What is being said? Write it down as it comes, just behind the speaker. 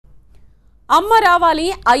అమ్మ రావాలి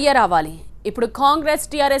అయ్య రావాలి. ఇప్పుడు కాంగ్రెస్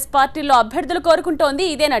టీఆర్ఎస్ పార్టీలో అభ్యర్థులు కోరుకుంటోంది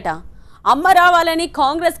ఇదేనట. అమ్మ రావాలని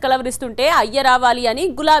కాంగ్రెస్ కలవరిస్తుంటే అయ్య రావాలి అని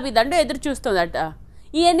గులాబీ దండు ఎదురు చూస్తోందట.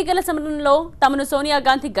 ఈ ఎన్నికల సమరంలో తమను సోనియా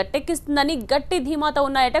గాంధీ గట్టెక్కిస్తుందని గట్టి ధీమాతో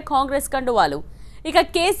ఉన్నాయట కాంగ్రెస్ కండువాలు. ఇక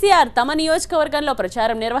కేసీఆర్ తమ నియోజకవర్గంలో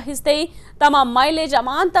ప్రచారం నిర్వహిస్తే తమ మైలేజ్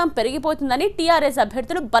అమాంతం పెరిగిపోతుందని టీఆర్ఎస్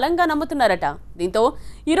అభ్యర్థులు బలంగా నమ్ముతున్నారట. దీంతో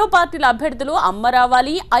ఇరు పార్టీల అభ్యర్థులు అమ్మ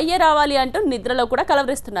రావాలి అయ్య రావాలి అంటూ నిద్రలో కూడా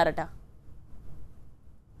కలవరిస్తున్నారట.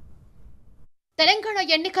 తెలంగాణ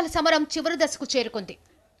ఎన్నికల సమరం చివరి దశకు చేరుకుంది.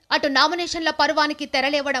 అటు నామినేషన్ల పర్వానికి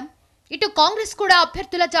తెరలేవడం, ఇటు కాంగ్రెస్ కూడా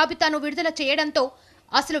అభ్యర్థుల జాబితాను విడుదల చేయడంతో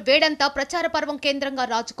అసలు వేడంతా ప్రచార పర్వం కేంద్రంగా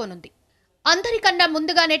రాజుకోనుంది. అందరికన్నా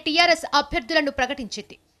ముందుగానే టీఆర్ఎస్ అభ్యర్థులను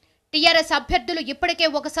ప్రకటించింది. టీఆర్ఎస్ అభ్యర్థులు ఇప్పటికే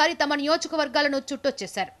ఒకసారి తమ నియోజకవర్గాలను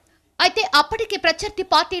చుట్టొచ్చేశారు. అయితే అప్పటికి ప్రత్యర్థి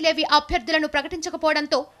పార్టీలేవి అభ్యర్థులను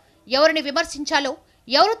ప్రకటించకపోవడంతో ఎవరిని విమర్శించాలో,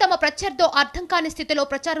 ఎవరు తమ ప్రత్యర్థో అర్థం కాని స్థితిలో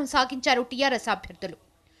ప్రచారం సాగించారు టీఆర్ఎస్ అభ్యర్థులు.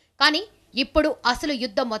 కానీ ఇప్పుడు అసలు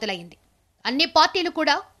యుద్ధం మొదలైంది. అన్ని పార్టీలు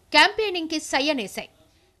కూడా క్యాంపెయినింగ్ కి సయ్యనేశాయి.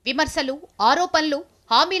 విమర్శలు, ఆరోపణలు,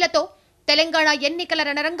 హామీలతో తెలంగాణ ఎన్నికల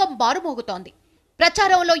రణరంగం బారుమోగుతోంది.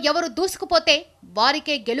 ప్రచారంలో ఎవరు దూసుకుపోతే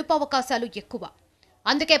వారికే గెలుపు అవకాశాలు ఎక్కువ.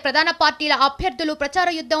 అందుకే ప్రధాన పార్టీల అభ్యర్థులు ప్రచార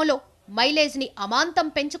యుద్ధంలో మైలేజ్ ని అమాంతం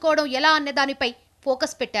పెంచుకోవడం ఎలా అనే దానిపై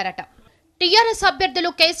ఫోకస్ పెట్టారట. టీఆర్ఎస్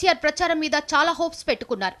అభ్యర్థులు కేసీఆర్ ప్రచారం మీద చాలా హోప్స్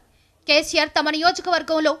పెట్టుకున్నారు. కేసీఆర్ తమ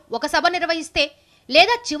నియోజకవర్గంలో ఒక సభ నిర్వహిస్తే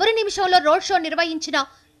లేదా చివరి నిమిషంలో రోడ్ షో నిర్వహించినా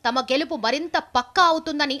తమ గెలుపు మరింత పక్కా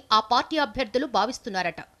అవుతుందని ఆ పార్టీ అభ్యర్థులు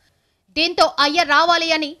భావిస్తున్నారట. దీంతో అయ్య రావాలి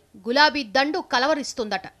అని గులాబీ దండు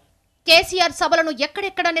కలవరిస్తుందట. కేసీఆర్ సభలను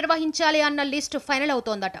ఎక్కడెక్కడ నిర్వహించాలి అన్న లిస్టు ఫైనల్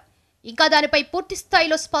అవుతోందట. ఇంకా దానిపై పూర్తి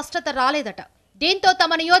స్థాయిలో స్పష్టత రాలేదట. దీంతో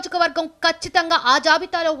తమ నియోజకవర్గం ఖచ్చితంగా ఆ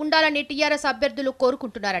జాబితాలో ఉండాలని టీఆర్ఎస్ అభ్యర్థులు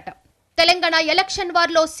కోరుకుంటున్నారట. తెలంగాణ ఎలక్షన్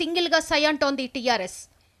వార్లో సింగిల్ గా సై అంటోంది టీఆర్ఎస్.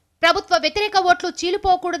 ప్రభుత్వ వ్యతిరేక ఓట్లు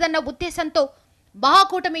చీలిపోకూడదన్న ఉద్దేశంతో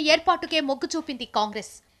మహాకూటమి ఏర్పాటుకే మొగ్గు చూపింది కాంగ్రెస్.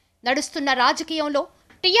 నడుస్తున్న రాజకీయంలో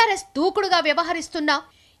టీఆర్ఎస్ దూకుడుగా వ్యవహరిస్తున్న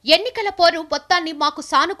ఎన్నికల పోరు మొత్తాన్ని మాకు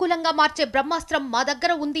సానుకూలంగా మార్చే బ్రహ్మాస్త్రం మా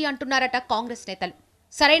దగ్గర ఉంది అంటున్నారట కాంగ్రెస్ నేతలు.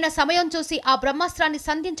 సరైన సమయం చూసి ఆ బ్రహ్మాస్త్రాన్ని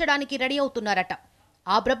సంధించడానికి రెడీ అవుతున్నారట.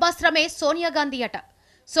 ఆ బ్రహ్మాస్త్రమే సోనియా గాంధీ అట.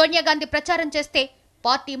 సోనియా గాంధీ ప్రచారం చేస్తే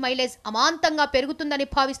పార్టీ మైలేజ్ అమాంతంగా పెరుగుతుందని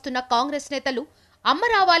భావిస్తున్న కాంగ్రెస్ నేతలు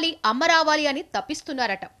అమ్మ రావాలి అని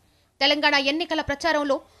తప్పిస్తున్నారట. తెలంగాణ ఎన్నికల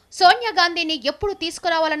ప్రచారంలో సోనియా గాంధీని ఎప్పుడు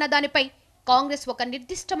తీసుకురావాలన్న దానిపై కాంగ్రెస్ ఒక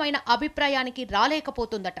నిర్దిష్టమైన అభిప్రాయానికి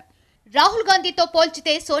రాలేకపోతుందట. రాహుల్ గాంధీతో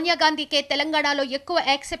పోల్చితే సోనియా గాంధీకే తెలంగాణలో ఎక్కువ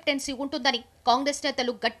యాక్సెప్టెన్సీ ఉంటుందని కాంగ్రెస్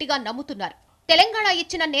నేతలు గట్టిగా నమ్ముతున్నారు. తెలంగాణ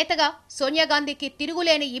ఇచ్చిన నేతగా సోనియా గాంధీకి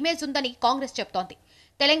తిరుగులేని ఇమేజ్ ఉందని కాంగ్రెస్ చెప్తోంది.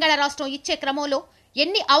 తెలంగాణ రాష్ట్రం ఇచ్చే క్రమంలో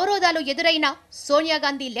ఎన్ని అవరోధాలు ఎదురైనా సోనియా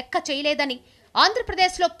గాంధీ లెక్క చేయలేదని,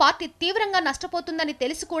 ఆంధ్రప్రదేశ్లో పార్టీ తీవ్రంగా నష్టపోతుందని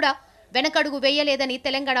తెలిసి కూడా వెనకడుగు వేయలేదని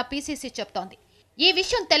తెలంగాణ పీసీసీ చెప్తోంది. ఈ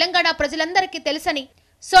విషయం తెలంగాణ ప్రజలందరికీ తెలుసని,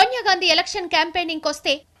 సోనియా గాంధీ ఎలక్షన్ క్యాంపెయినింగ్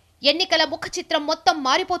వస్తే ఎన్నికల ముఖ చిత్రం మొత్తం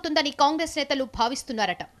మారిపోతుందని కాంగ్రెస్ నేతలు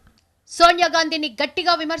భావిస్తున్నారట. సోనియా గాంధీని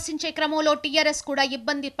గట్టిగా విమర్శించే క్రమంలో టీఆర్ఎస్ కూడా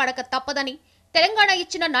ఇబ్బంది పడక తప్పదని, తెలంగాణ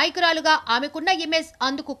ఇచ్చిన నాయకురాలుగా ఆమెకున్న ఇమేజ్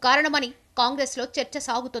అందుకు కారణమని కాంగ్రెస్ లో చర్చ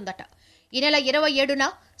సాగుతుందట. ఈ నెల 27న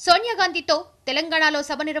సోనియా గాంధీతో తెలంగాణలో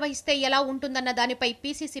సభ నిర్వహిస్తే ఎలా ఉంటుందన్న దానిపై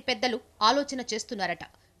పీసీసీ పెద్దలు ఆలోచన చేస్తున్నారట.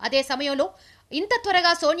 అదే సమయంలో ఇంత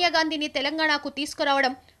త్వరగా సోనియా గాంధీని తెలంగాణకు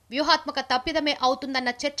తీసుకురావడం వ్యూహాత్మక తప్పిదమే అవుతుందన్న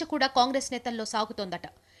చర్చ కూడా కాంగ్రెస్ నేతల్లో సాగుతోందట.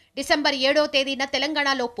 డిసెంబర్ 7వ తేదీన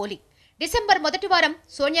తెలంగాణలో పోలింగ్. డిసెంబర్ మొదటి వారం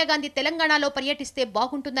సోనియా గాంధీ తెలంగాణలో పర్యటిస్తే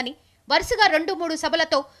బాగుంటుందని, వరుసగా 2-3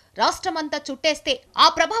 సభలతో రాష్ట్రమంతా చుట్టేస్తే ఆ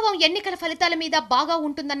ప్రభావం ఎన్నికల ఫలితాల మీద బాగా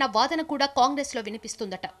ఉంటుందన్న వాదన కూడా కాంగ్రెస్ లో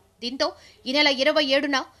వినిపిస్తుందట. దీంతో ఈ నెల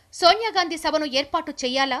 27న సోనియా గాంధీ సభను ఏర్పాటు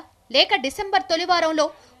చేయాలా, లేక డిసెంబర్ తొలి వారంలో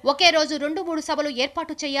ఒకే రోజు 2-3 సభలు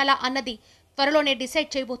ఏర్పాటు చేయాలా అన్నది త్వరలోనే డిసైడ్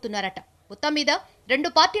చేయబోతున్నారట. మొత్తం మీద రెండు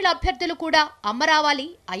పార్టీల అభ్యర్థులు కూడా అమ్మ రావాలి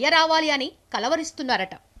అయ్య రావాలి అని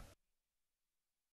కలవరిస్తున్నారట.